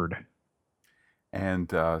word.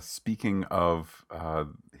 And speaking of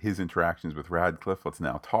his interactions with Radcliffe, let's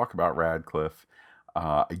now talk about Radcliffe.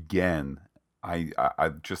 Again, I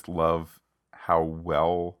just love how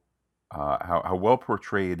well how well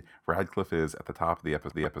portrayed Radcliffe is at the top of the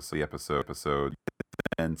episode.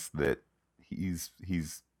 Sense that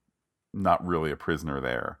he's not really a prisoner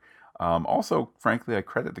there. Also, frankly, I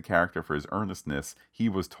credit the character for his earnestness. He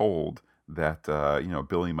was told that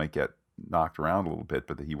Billy might get knocked around a little bit,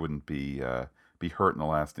 but that he wouldn't be hurt in a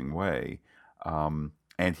lasting way.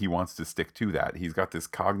 And he wants to stick to that. He's got this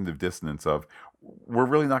cognitive dissonance of, we're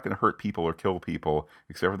really not going to hurt people or kill people,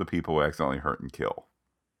 except for the people who accidentally hurt and kill.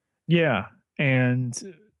 Yeah,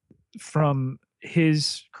 and from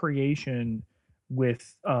his creation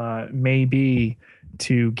with maybe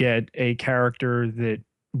to get a character that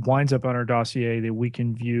winds up on our dossier that we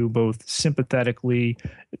can view both sympathetically,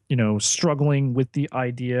 struggling with the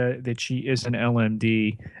idea that she is an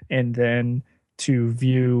LMD, and then to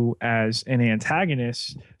view as an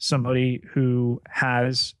antagonist somebody who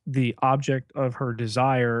has the object of her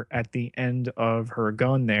desire at the end of her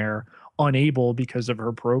gun there, unable because of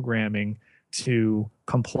her programming to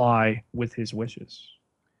comply with his wishes.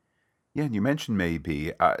 Yeah, and you mentioned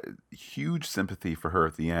maybe huge sympathy for her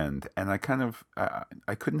at the end, and I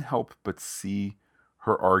I couldn't help but see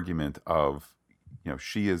her argument of,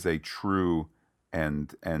 she is a true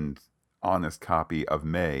and honest copy of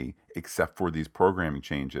May, except for these programming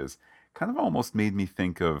changes. Kind of almost made me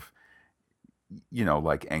think of,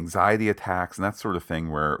 like anxiety attacks and that sort of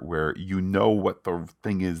thing, where you know what the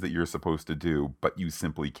thing is that you're supposed to do, but you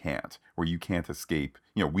simply can't, where you can't escape.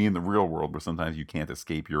 We in the real world, where sometimes you can't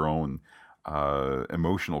escape your own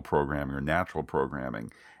emotional programming or natural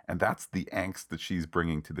programming. And that's the angst that she's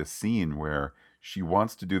bringing to this scene, where she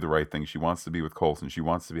wants to do the right thing. She wants to be with Coulson. She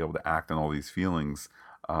wants to be able to act on all these feelings.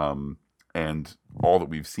 And all that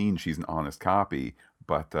we've seen, she's an honest copy,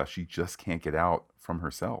 but she just can't get out from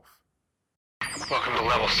herself. Welcome to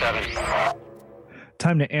level 7.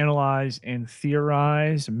 Time to analyze and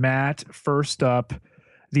theorize. Matt, first up,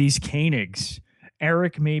 these Koenigs.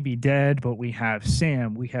 Eric may be dead, but we have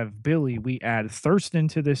Sam, we have Billy, we add Thurston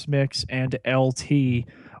to this mix, and LT,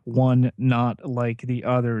 one not like the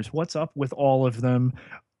others. What's up with all of them?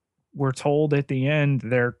 We're told at the end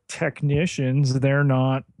they're technicians. They're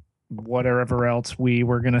not whatever else we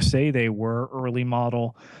were going to say they were, early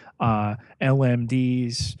model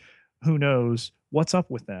LMDs. Who knows what's up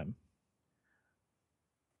with them?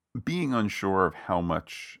 Being unsure of how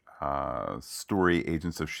much story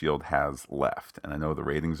Agents of S.H.I.E.L.D. has left. And I know the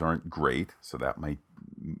ratings aren't great, so that might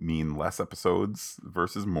mean less episodes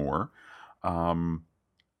versus more. I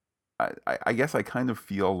guess I kind of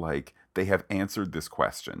feel like they have answered this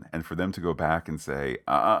question, and for them to go back and say,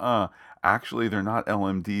 actually, they're not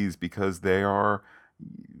LMDs because they are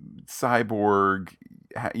cyborg,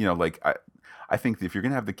 I think that if you're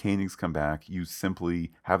going to have the Koenigs come back, you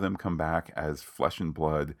simply have them come back as flesh and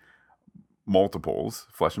blood multiples,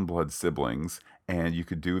 flesh and blood siblings, and you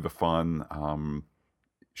could do the fun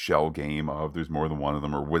shell game of there's more than one of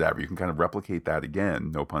them or whatever. You can kind of replicate that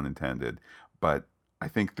again, no pun intended. But I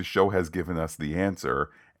think the show has given us the answer,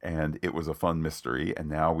 and it was a fun mystery, and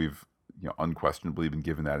now we've unquestionably been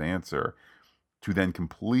given that answer. To then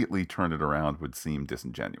completely turn it around would seem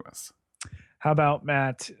disingenuous. How about,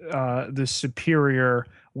 Matt, the Superior?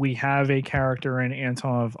 We have a character in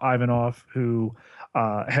Antonov Ivanov who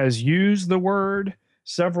has used the word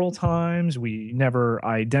several times. We never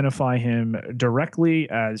identify him directly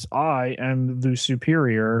as I am the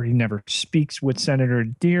Superior. He never speaks with Senator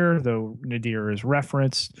Nadir, though Nadir is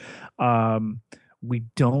referenced. We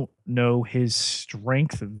don't know his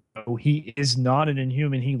strength, though. He is not an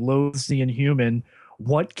Inhuman. He loathes the Inhuman.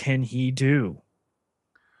 What can he do?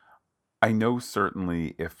 I know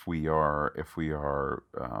certainly if we are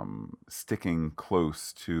sticking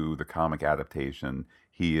close to the comic adaptation,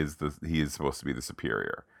 he is supposed to be the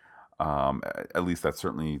Superior. At least that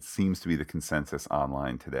certainly seems to be the consensus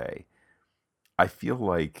online today. I feel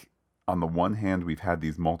like on the one hand we've had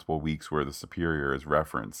these multiple weeks where the Superior is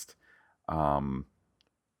referenced.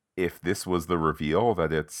 If this was the reveal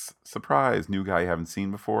that it's surprise, new guy you haven't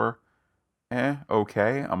seen before,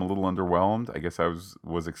 okay. I'm a little underwhelmed. I guess I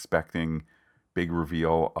was expecting big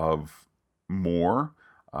reveal of more.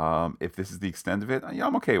 If this is the extent of it, yeah,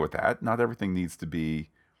 I'm okay with that. Not everything needs to be,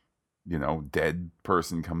 dead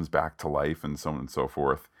person comes back to life and so on and so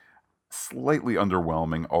forth. Slightly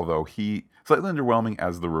underwhelming, although slightly underwhelming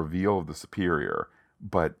as the reveal of the Superior,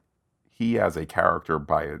 but he as a character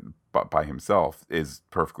by himself is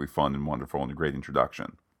perfectly fun and wonderful and a great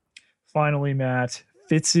introduction. Finally, Matt,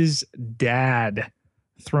 Fitz's dad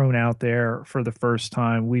thrown out there for the first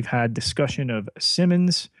time. We've had discussion of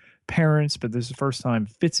Simmons' parents, but this is the first time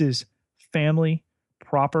Fitz's family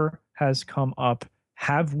proper has come up.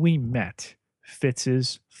 Have we met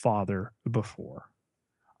Fitz's father before?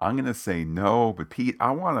 I'm gonna say no, but Pete,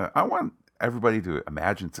 I want everybody to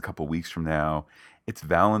imagine it's a couple weeks from now. It's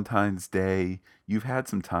Valentine's Day. You've had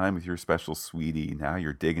some time with your special sweetie. Now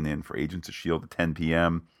you're digging in for Agents of S.H.I.E.L.D. at 10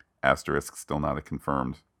 p.m. Asterisk, still not a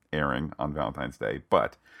confirmed airing on Valentine's Day.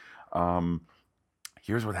 But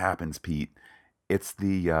here's what happens, Pete. It's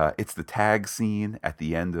the tag scene at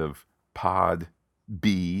the end of Pod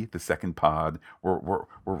B, the second pod. We're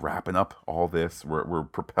wrapping up all this. We're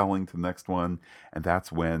propelling to the next one, and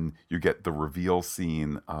that's when you get the reveal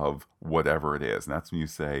scene of whatever it is, and that's when you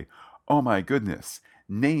say, "Oh my goodness!"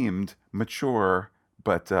 Named mature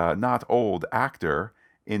but not old actor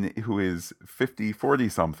who is 50, 40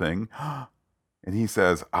 something. And he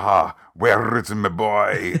says, where is my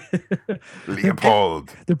boy,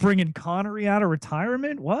 Leopold? They're bringing Connery out of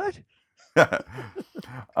retirement? What?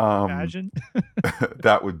 Imagine.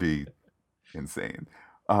 That would be insane.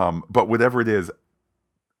 But whatever it is,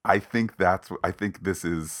 I think this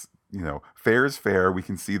is, fair is fair. We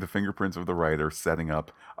can see the fingerprints of the writer setting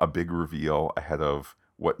up a big reveal ahead of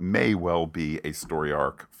what may well be a story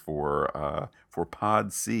arc for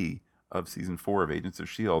Pod C of season 4 of Agents of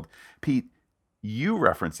S.H.I.E.L.D. Pete, you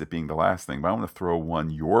referenced it being the last thing, but I want to throw one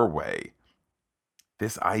your way.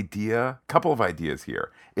 This idea, couple of ideas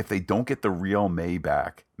here. If they don't get the real May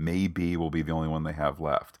back, May B will be the only one they have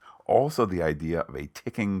left. Also, the idea of a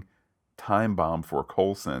ticking time bomb for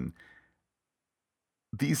Coulson.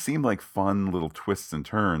 These seem like fun little twists and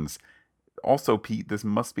turns. Also, Pete, this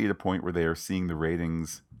must be at a point where they are seeing the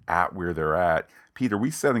ratings at where they're at. Pete, are we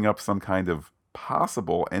setting up some kind of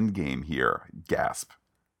possible endgame here? Gasp.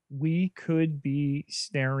 We could be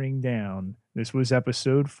staring down. This was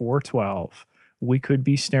episode 412. We could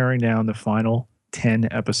be staring down the final 10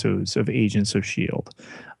 episodes of Agents of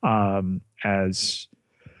S.H.I.E.L.D. As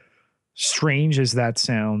strange as that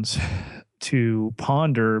sounds to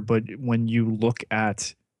ponder, but when you look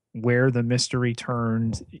at where the mystery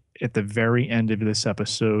turned at the very end of this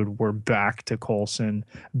episode. We're back to Coulson,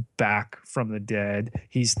 back from the dead.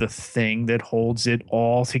 He's the thing that holds it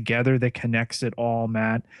all together, that connects it all.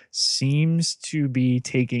 Matt seems to be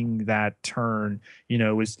taking that turn,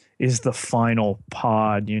 is the final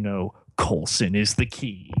pod, Coulson is the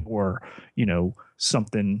key, or,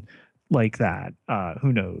 something like that.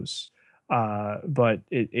 Who knows? But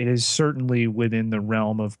it is certainly within the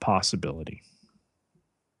realm of possibility.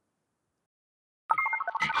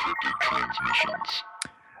 Decrypted transmissions.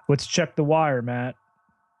 Let's check the wire, Matt.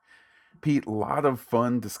 Pete, a lot of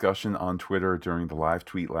fun discussion on Twitter during the live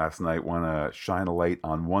tweet last night. Want to shine a light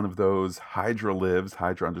on one of those. Hydra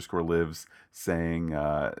 _lives, saying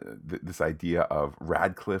this idea of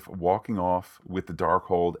Radcliffe walking off with the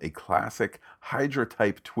Darkhold, a classic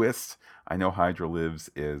Hydra-type twist. I know Hydra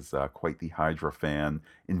Lives is quite the Hydra fan,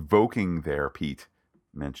 invoking there, Pete,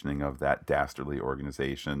 mentioning of that dastardly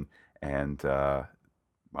organization. And, well,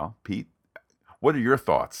 Pete, what are your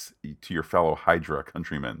thoughts to your fellow Hydra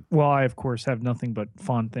countrymen? Well, I, of course, have nothing but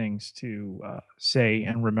fond things to say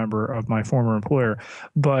and remember of my former employer.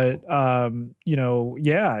 But,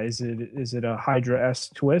 is it a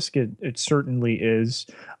Hydra-esque twist? It certainly is.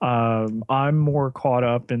 I'm more caught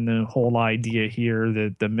up in the whole idea here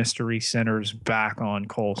that the mystery centers back on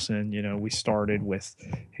Coulson. We started with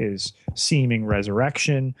his seeming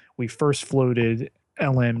resurrection. We first floated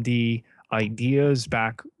LMD ideas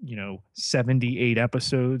back 78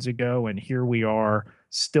 episodes ago, and here we are,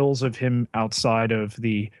 stills of him outside of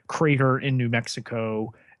the crater in New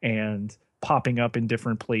Mexico and popping up in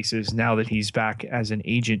different places now that he's back as an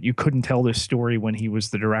agent. You couldn't tell this story when he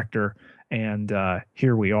was the director, and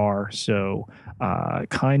here we are. So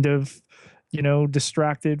kind of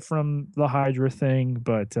distracted from the Hydra thing,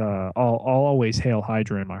 but I'll always hail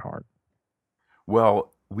Hydra in my heart.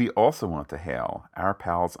 Well, we also want to hail our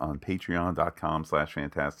pals on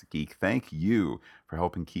patreon.com/fantasticgeek. Thank you for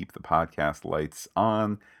helping keep the podcast lights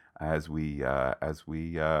on as we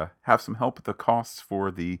have some help with the costs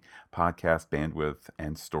for the podcast bandwidth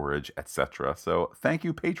and storage, etc. So thank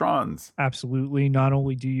you, patrons. Absolutely. Not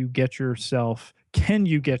only can you get yourself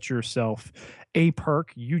a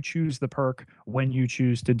perk, you choose the perk when you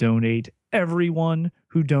choose to donate. Everyone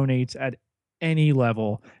who donates at any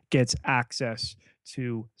level gets access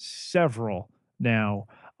to several now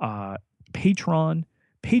Patreon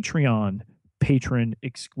patron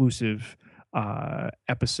exclusive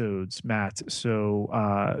episodes, Matt. So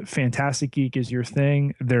Fantastic Geek is your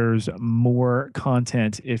thing. There's more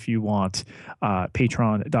content if you want.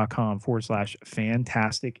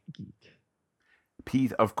 Patreon.com/Fantastic Geek.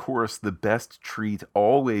 Pete, of course, the best treat,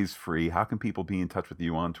 always free. How can people be in touch with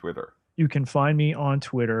you on Twitter? You can find me on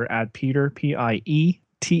Twitter at Peter, PIETERJ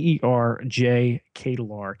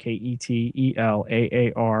Ketelar,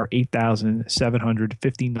 KETELAAR,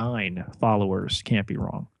 8,759 followers. Can't be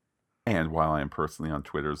wrong. And while I am personally on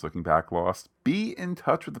Twitter as Looking Back Lost, be in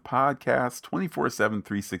touch with the podcast 24/7,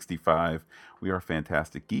 365. We are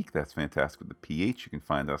Fantastic Geek. That's Fantastic with the PH. You can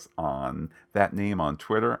find us on that name on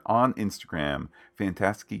Twitter, on Instagram,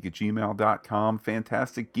 fantasticgeek@gmail.com,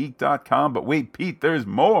 fantasticgeek.com. But wait, Pete, there's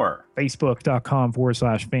more.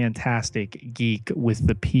 Facebook.com/Fantastic Geek with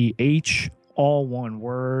the PH. All one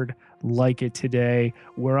word. Like it today.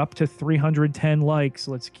 We're up to 310 likes.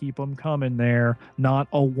 Let's keep them coming there. Not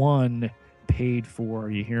a one paid for.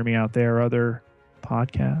 You hear me out there, other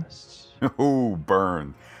podcasts? Oh,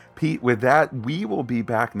 burn. Pete, with that, we will be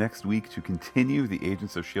back next week to continue the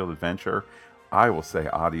Agents of S.H.I.E.L.D. adventure. I will say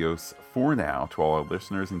adios for now to all our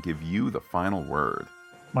listeners and give you the final word.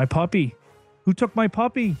 My puppy. Who took my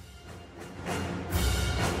puppy?